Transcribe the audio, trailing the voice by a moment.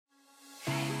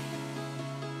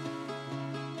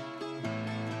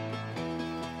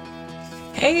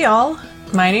Hey y'all,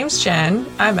 my name's Jen.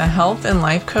 I'm a health and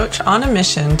life coach on a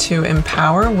mission to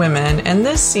empower women, and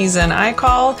this season I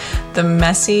call the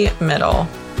messy middle.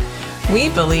 We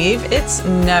believe it's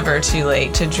never too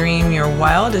late to dream your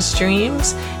wildest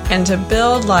dreams and to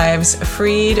build lives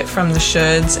freed from the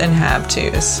shoulds and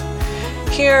have-tos.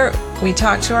 Here, we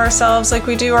talk to ourselves like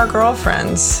we do our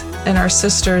girlfriends and our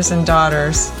sisters and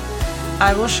daughters.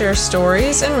 I will share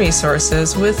stories and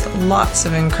resources with lots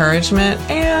of encouragement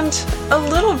and a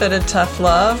little bit of tough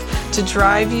love to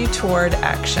drive you toward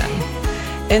action.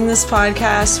 In this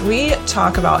podcast, we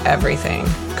talk about everything: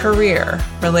 career,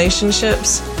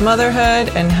 relationships,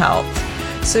 motherhood, and health.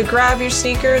 So grab your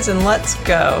sneakers and let's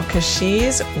go, because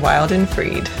she's wild and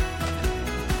freed.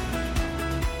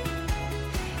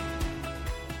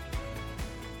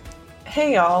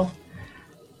 Hey y'all.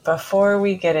 Before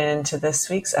we get into this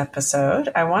week's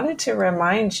episode, I wanted to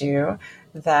remind you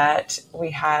that we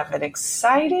have an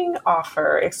exciting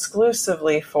offer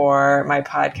exclusively for my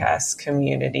podcast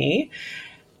community.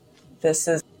 This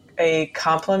is a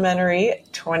complimentary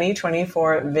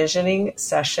 2024 visioning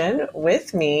session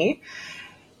with me.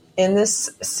 In this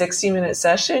 60-minute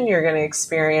session, you're going to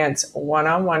experience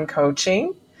one-on-one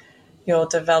coaching. You'll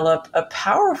develop a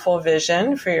powerful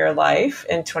vision for your life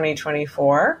in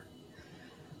 2024.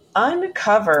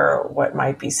 Uncover what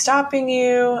might be stopping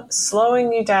you,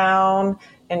 slowing you down,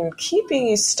 and keeping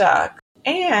you stuck.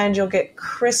 And you'll get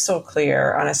crystal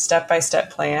clear on a step-by-step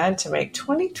plan to make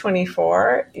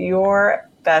 2024 your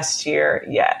best year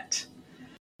yet.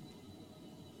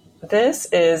 This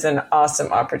is an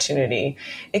awesome opportunity.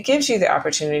 It gives you the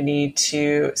opportunity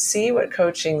to see what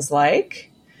coaching's like.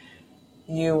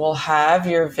 You will have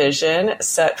your vision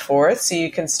set forth so you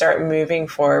can start moving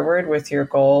forward with your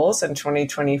goals in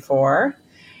 2024.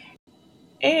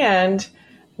 And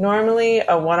normally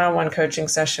a one-on-one coaching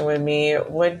session with me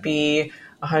would be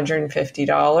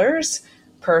 $150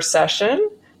 per session.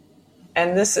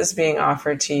 And this is being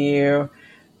offered to you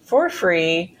for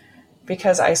free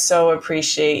because I so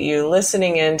appreciate you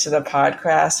listening into the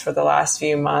podcast for the last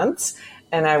few months,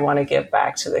 and I want to give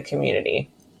back to the community.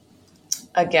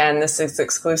 Again, this is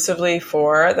exclusively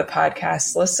for the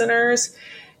podcast listeners,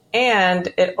 and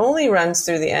it only runs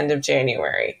through the end of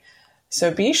January.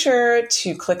 So be sure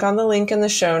to click on the link in the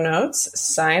show notes,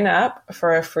 sign up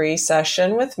for a free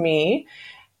session with me.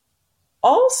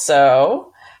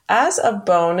 Also, as a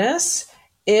bonus,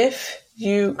 if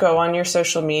you go on your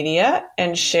social media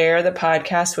and share the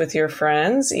podcast with your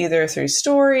friends, either through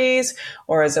stories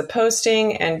or as a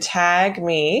posting, and tag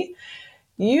me,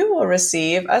 you will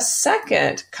receive a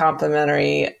second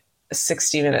complimentary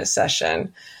 60-minute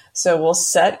session. So we'll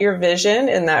set your vision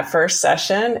in that first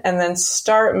session and then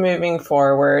start moving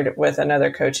forward with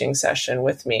another coaching session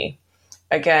with me.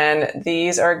 Again,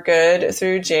 these are good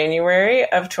through January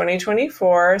of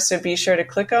 2024, so be sure to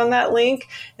click on that link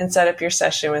and set up your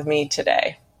session with me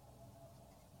today.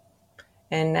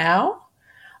 And now,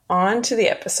 on to the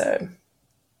episode.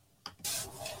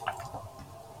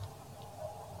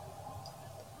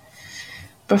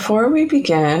 Before we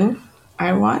begin,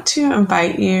 I want to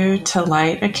invite you to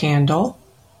light a candle.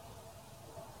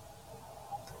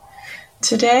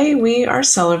 Today we are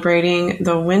celebrating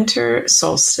the winter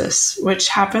solstice, which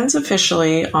happens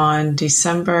officially on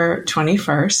December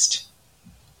 21st.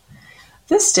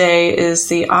 This day is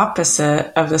the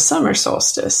opposite of the summer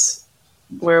solstice,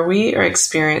 where we are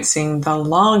experiencing the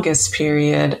longest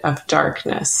period of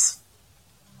darkness.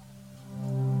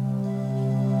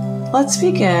 Let's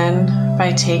begin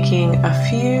by taking a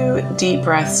few deep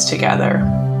breaths together.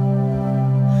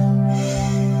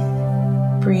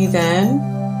 Breathe in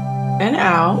and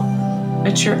out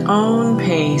at your own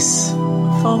pace,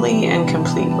 fully and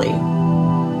completely.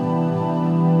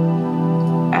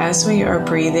 As we are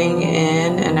breathing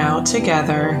in and out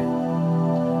together,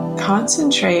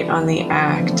 concentrate on the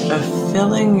act of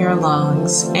filling your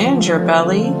lungs and your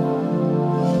belly,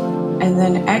 and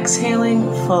then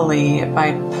exhaling fully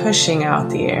by pushing out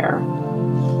the air.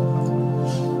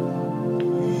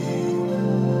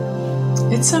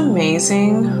 It's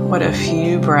amazing what a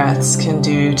few breaths can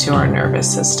do to our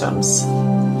nervous systems.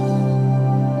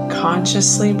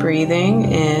 Consciously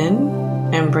breathing in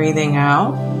and breathing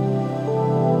out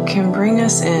can bring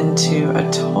us into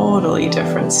a totally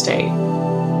different state.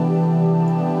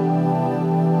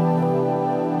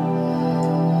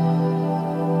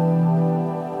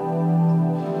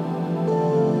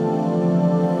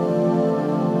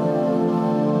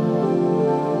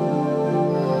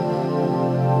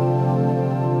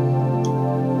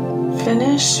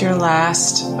 Finish your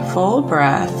last full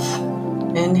breath,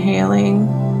 inhaling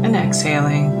and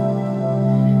exhaling,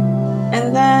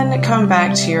 and then come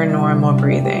back to your normal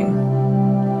breathing.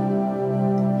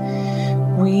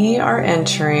 We are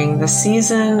entering the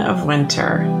season of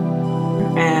winter,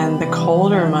 and the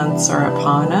colder months are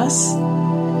upon us.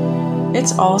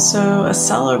 It's also a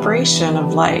celebration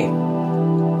of light.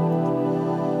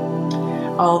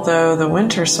 Although the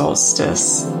winter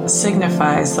solstice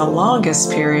signifies the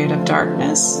longest period of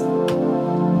darkness,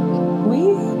 we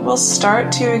will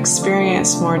start to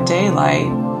experience more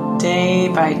daylight day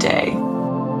by day.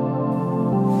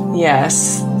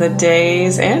 Yes, the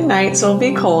days and nights will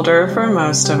be colder for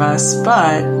most of us,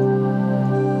 but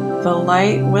the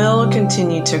light will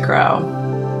continue to grow.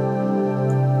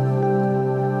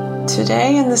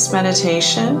 Today in this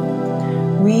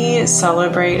meditation, we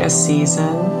celebrate a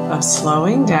season of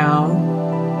slowing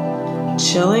down,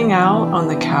 chilling out on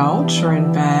the couch or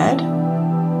in bed,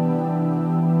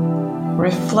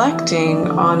 reflecting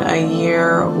on a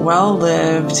year well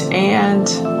lived and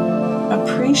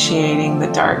appreciating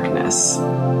the darkness.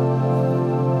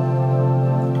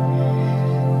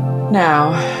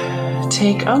 Now,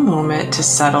 take a moment to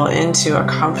settle into a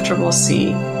comfortable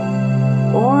seat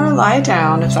or lie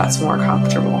down if that's more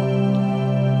comfortable.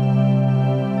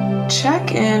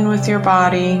 Check in with your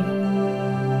body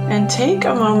and take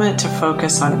a moment to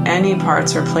focus on any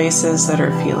parts or places that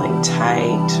are feeling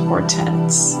tight or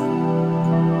tense.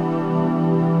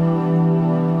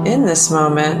 In this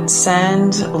moment,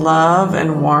 send love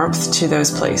and warmth to those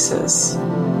places.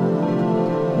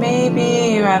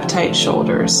 Maybe you have tight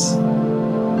shoulders.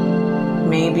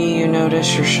 Maybe you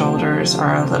notice your shoulders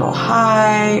are a little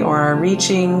high or are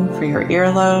reaching for your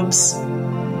earlobes.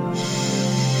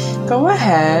 Go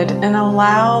ahead and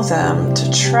allow them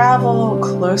to travel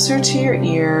closer to your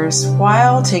ears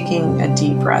while taking a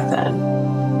deep breath in.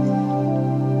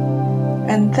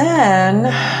 And then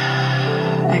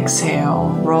exhale,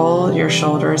 roll your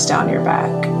shoulders down your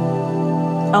back.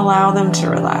 Allow them to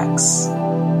relax.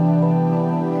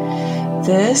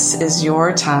 This is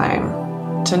your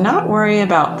time to not worry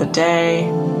about the day,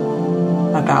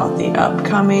 about the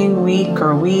upcoming week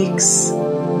or weeks,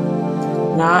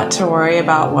 not to worry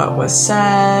about what was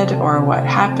said or what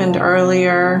happened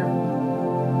earlier,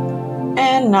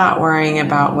 and not worrying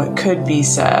about what could be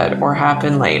said or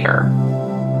happen later.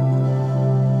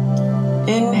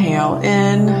 Inhale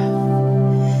in,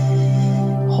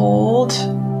 hold,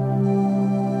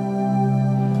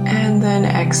 and then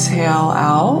exhale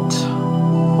out,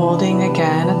 holding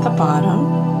again at the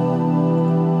bottom.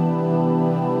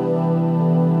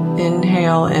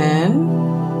 Inhale in,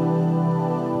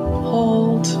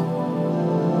 hold,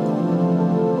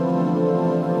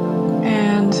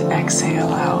 and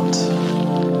exhale out.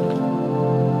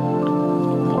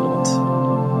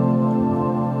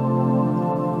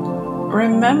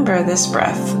 Remember this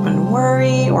breath when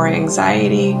worry or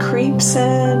anxiety creeps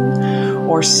in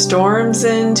or storms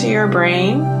into your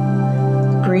brain.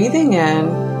 Breathing in,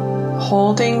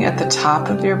 holding at the top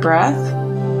of your breath,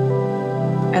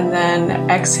 and then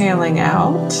exhaling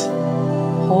out,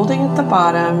 holding at the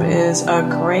bottom is a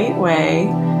great way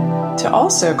to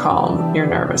also calm your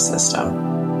nervous system.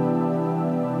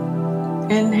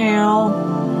 Inhale,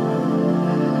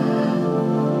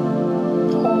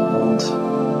 hold,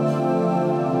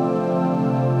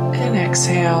 and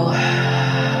exhale,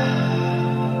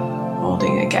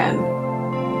 holding again.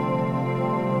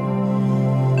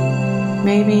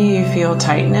 Maybe you feel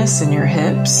tightness in your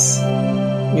hips,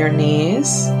 your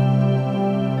knees.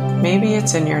 Maybe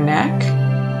it's in your neck.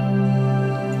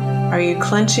 Are you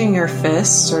clenching your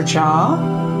fists or jaw?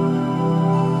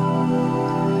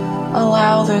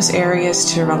 Allow those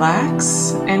areas to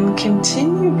relax and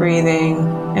continue breathing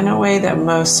in a way that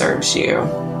most serves you.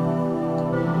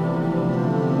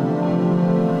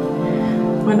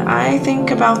 When I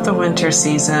think about the winter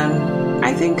season,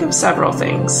 I think of several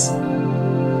things.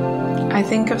 I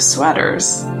think of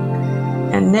sweaters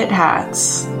and knit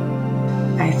hats.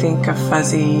 I think of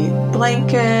fuzzy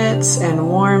blankets and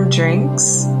warm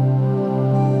drinks.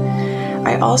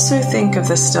 I also think of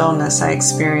the stillness I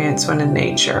experience when in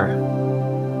nature.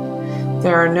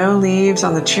 There are no leaves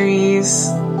on the trees,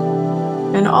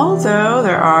 and although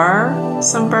there are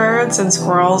some birds and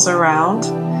squirrels around,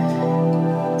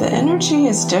 the energy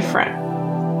is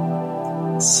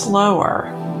different, slower.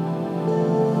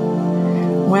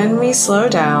 When we slow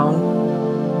down,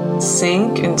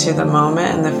 sink into the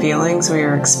moment and the feelings we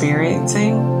are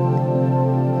experiencing,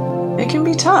 it can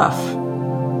be tough.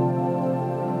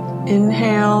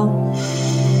 Inhale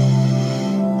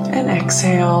and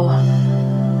exhale.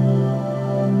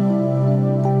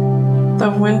 The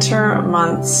winter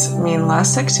months mean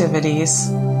less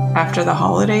activities after the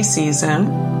holiday season,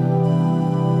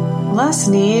 less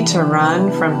need to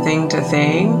run from thing to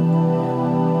thing,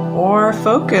 or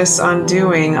focus on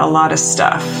doing a lot of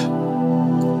stuff.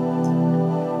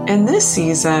 In this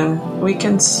season, we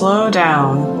can slow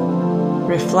down,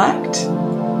 reflect,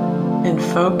 and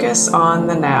focus on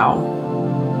the now.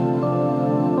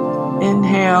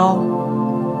 Inhale,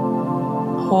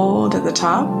 hold at the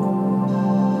top,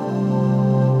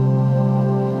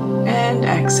 and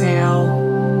exhale,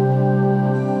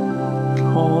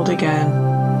 hold again.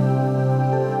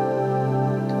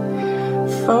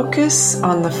 Focus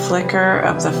on the flicker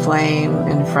of the flame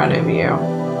in front of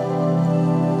you.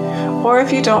 Or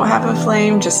if you don't have a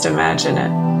flame, just imagine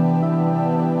it.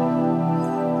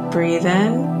 Breathe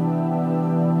in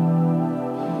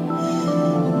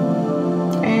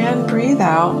and breathe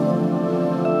out.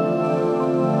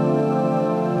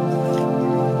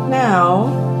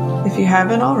 Now, if you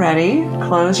haven't already,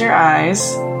 close your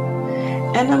eyes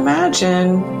and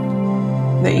imagine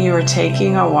that you are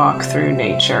taking a walk through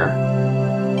nature.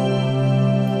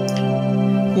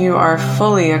 You are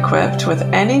fully equipped with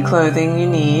any clothing you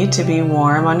need to be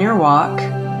warm on your walk.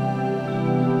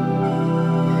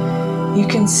 You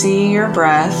can see your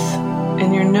breath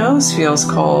and your nose feels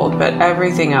cold, but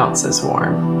everything else is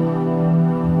warm.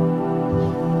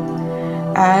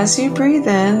 As you breathe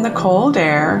in the cold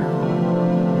air,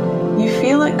 you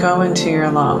feel it go into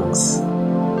your lungs.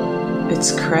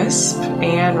 It's crisp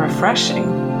and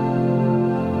refreshing.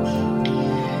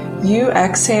 You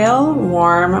exhale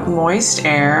warm, moist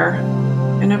air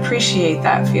and appreciate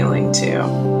that feeling too.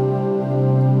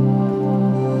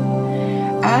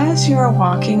 As you are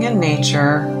walking in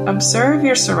nature, observe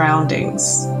your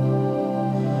surroundings.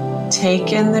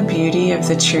 Take in the beauty of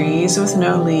the trees with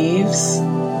no leaves,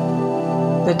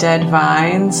 the dead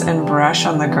vines and brush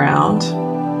on the ground,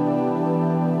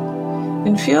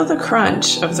 and feel the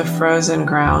crunch of the frozen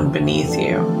ground beneath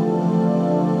you.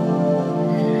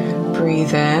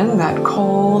 Breathe in that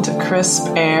cold,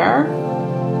 crisp air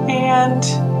and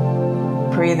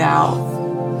breathe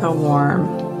out the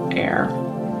warm air.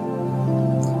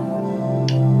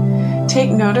 Take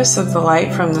notice of the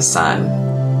light from the sun,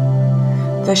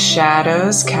 the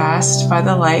shadows cast by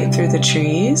the light through the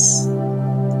trees,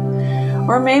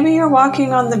 or maybe you're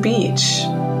walking on the beach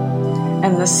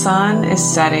and the sun is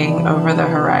setting over the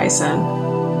horizon.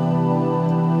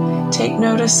 Take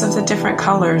notice of the different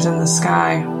colors in the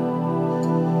sky.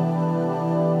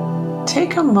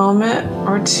 Take a moment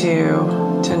or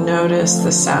two to notice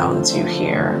the sounds you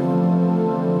hear.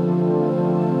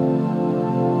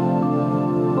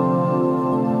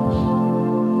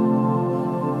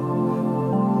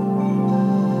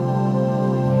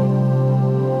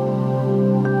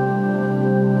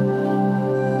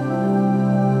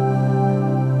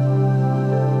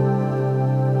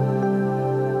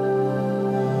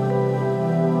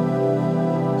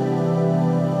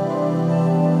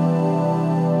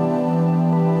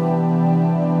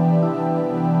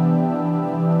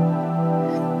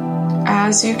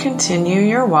 As you continue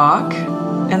your walk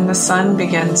and the sun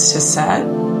begins to set,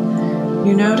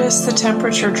 you notice the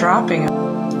temperature dropping,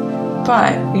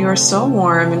 but you are still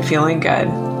warm and feeling good.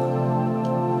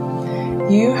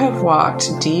 You have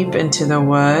walked deep into the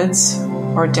woods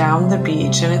or down the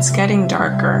beach and it's getting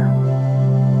darker.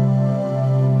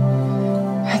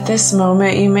 At this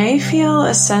moment, you may feel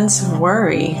a sense of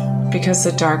worry because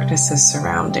the darkness is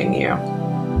surrounding you.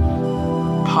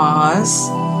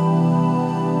 Pause.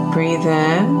 Breathe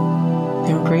in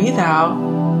and breathe out.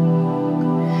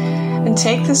 And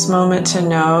take this moment to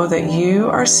know that you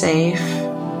are safe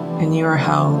and you are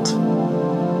held.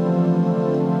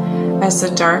 As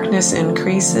the darkness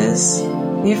increases,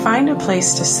 you find a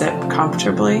place to sit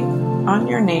comfortably on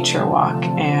your nature walk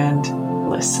and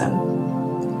listen.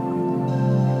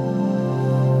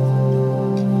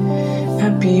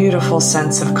 A beautiful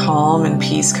sense of calm and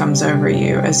peace comes over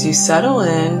you as you settle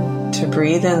in to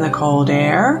breathe in the cold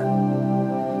air,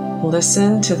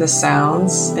 listen to the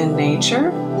sounds in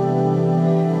nature,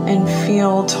 and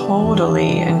feel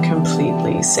totally and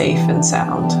completely safe and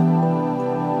sound.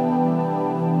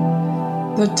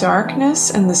 The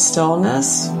darkness and the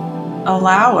stillness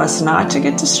allow us not to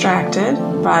get distracted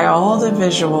by all the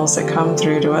visuals that come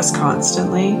through to us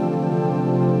constantly.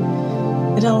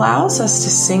 It allows us to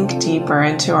sink deeper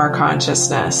into our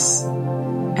consciousness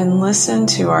and listen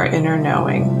to our inner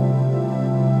knowing.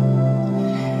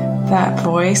 That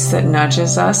voice that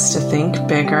nudges us to think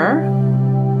bigger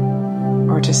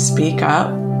or to speak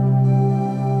up.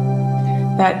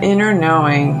 That inner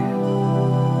knowing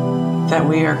that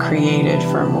we are created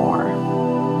for more.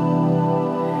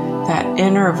 That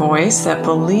inner voice that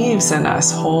believes in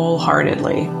us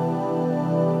wholeheartedly.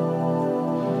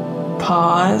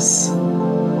 Pause,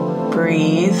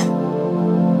 breathe,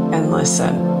 and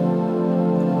listen.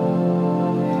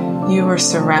 You are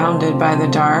surrounded by the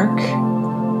dark,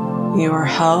 You are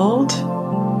held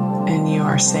and you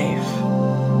are safe.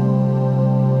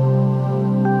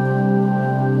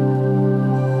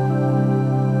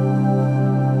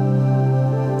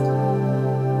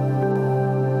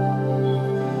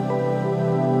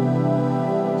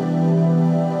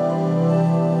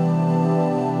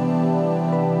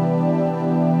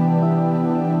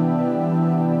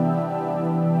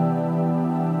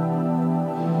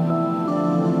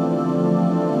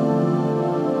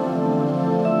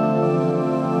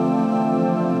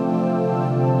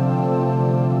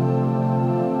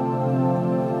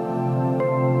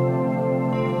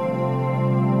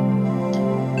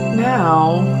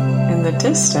 Now, in the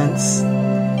distance,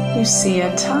 you see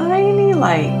a tiny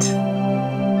light.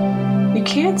 You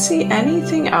can't see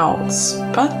anything else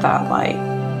but that light,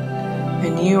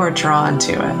 and you are drawn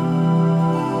to it.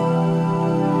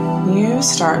 You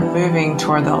start moving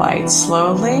toward the light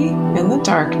slowly in the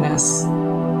darkness,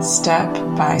 step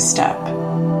by step.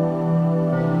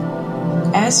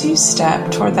 As you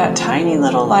step toward that tiny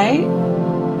little light,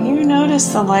 you notice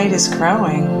the light is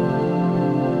growing.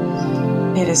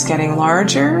 It is getting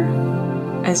larger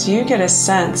as you get a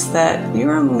sense that you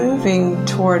are moving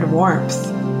toward warmth.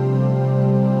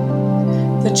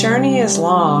 The journey is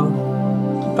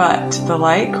long, but the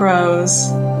light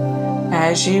grows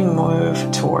as you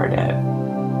move toward it.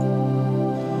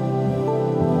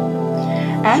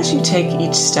 As you take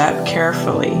each step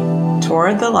carefully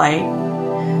toward the light,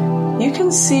 you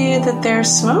can see that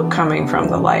there's smoke coming from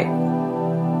the light.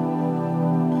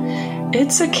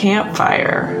 It's a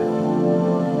campfire.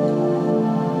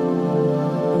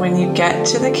 When you get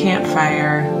to the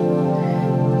campfire,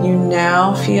 you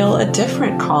now feel a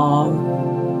different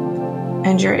calm,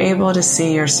 and you're able to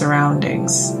see your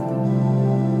surroundings.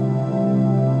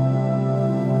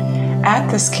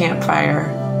 At this campfire,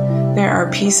 there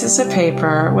are pieces of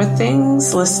paper with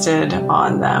things listed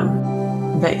on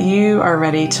them that you are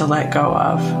ready to let go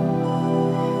of.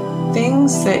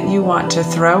 Things that you want to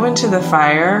throw into the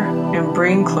fire and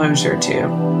bring closure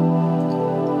to.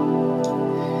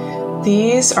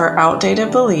 These are outdated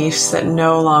beliefs that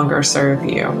no longer serve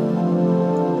you.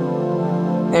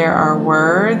 There are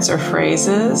words or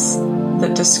phrases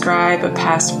that describe a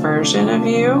past version of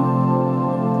you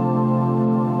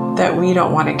that we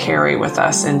don't want to carry with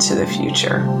us into the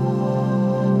future.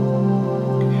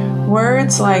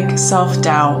 Words like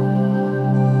self-doubt,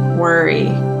 worry,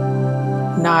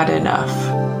 not enough.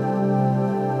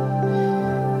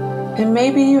 And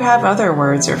maybe you have other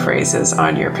words or phrases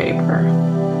on your paper.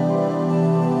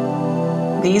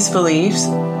 These beliefs,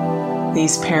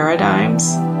 these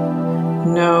paradigms,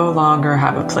 no longer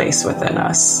have a place within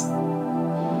us.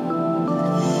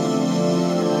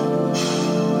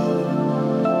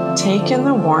 Take in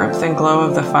the warmth and glow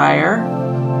of the fire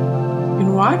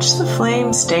and watch the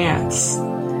flames dance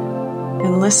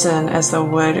and listen as the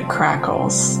wood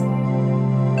crackles.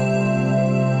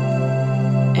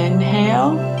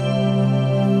 Inhale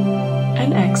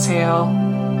and exhale.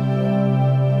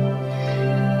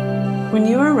 When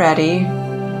you are ready,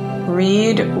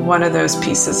 read one of those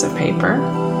pieces of paper.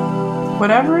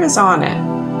 Whatever is on it,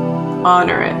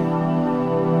 honor it.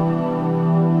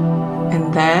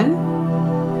 And then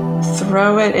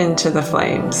throw it into the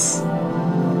flames.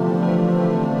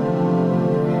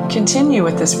 Continue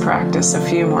with this practice a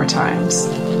few more times.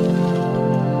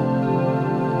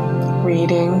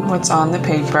 Reading what's on the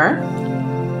paper,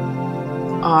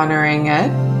 honoring it,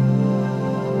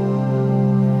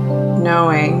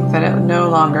 knowing that it no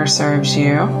longer serves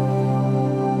you,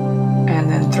 and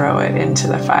then throw it into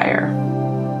the fire.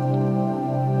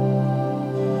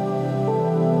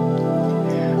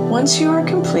 Once you are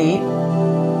complete,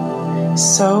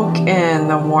 soak in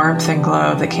the warmth and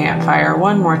glow of the campfire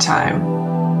one more time.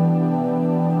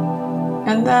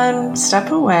 And then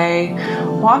step away,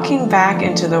 walking back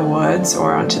into the woods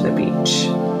or onto the beach.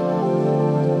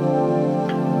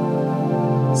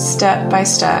 Step by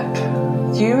step,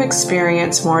 you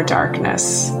experience more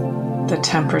darkness. The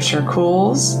temperature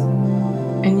cools,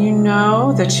 and you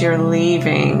know that you're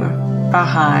leaving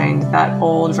behind that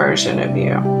old version of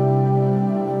you.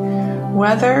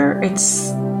 Whether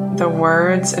it's the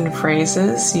words and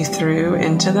phrases you threw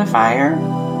into the fire,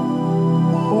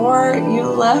 or you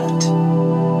left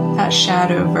that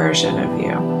shadow version of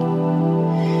you,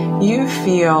 you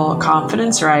feel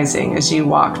confidence rising as you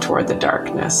walk toward the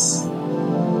darkness.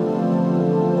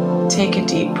 Take a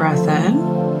deep breath in.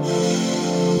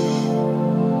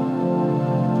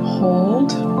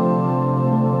 Hold.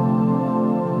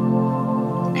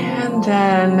 And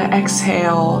then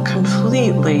exhale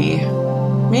completely.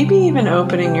 Maybe even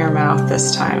opening your mouth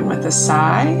this time with a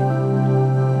sigh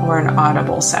or an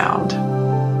audible sound.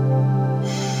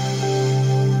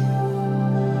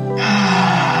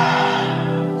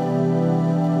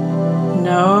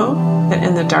 sit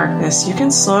in the darkness, you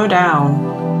can slow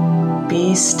down,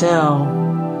 be still,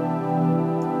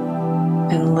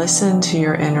 and listen to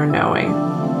your inner knowing.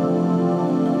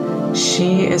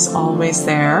 She is always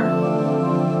there.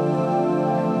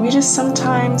 We just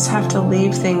sometimes have to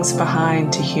leave things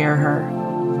behind to hear her.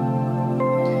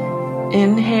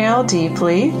 Inhale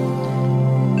deeply,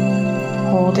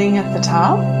 holding at the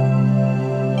top.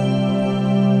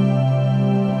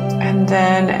 And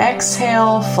then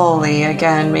exhale fully,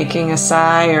 again making a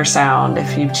sigh or sound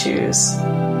if you choose.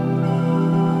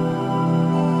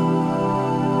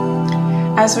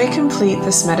 As we complete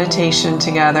this meditation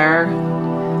together,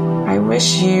 I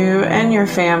wish you and your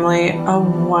family a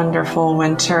wonderful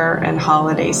winter and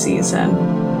holiday season.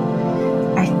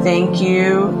 I thank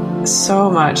you so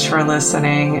much for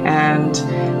listening, and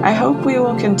I hope we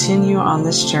will continue on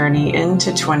this journey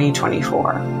into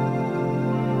 2024.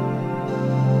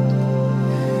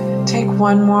 Take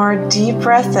one more deep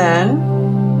breath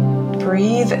in.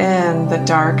 Breathe in the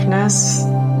darkness,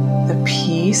 the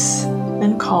peace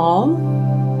and calm.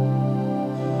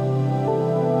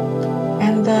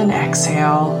 And then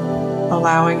exhale,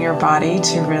 allowing your body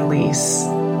to release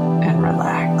and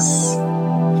relax.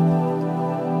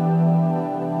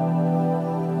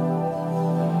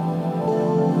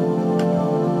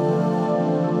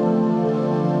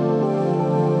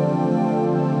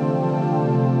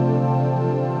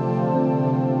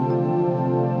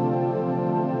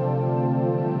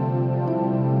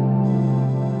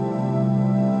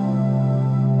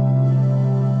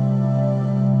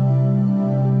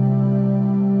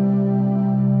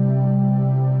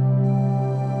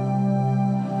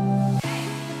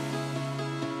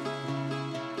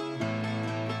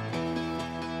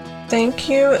 Thank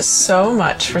you so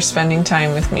much for spending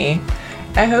time with me.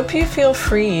 I hope you feel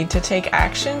free to take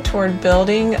action toward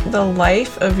building the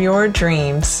life of your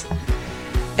dreams.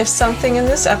 If something in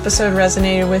this episode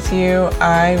resonated with you,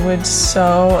 I would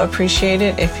so appreciate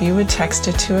it if you would text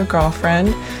it to a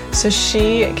girlfriend so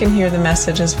she can hear the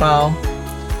message as well.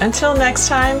 Until next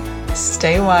time,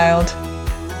 stay wild.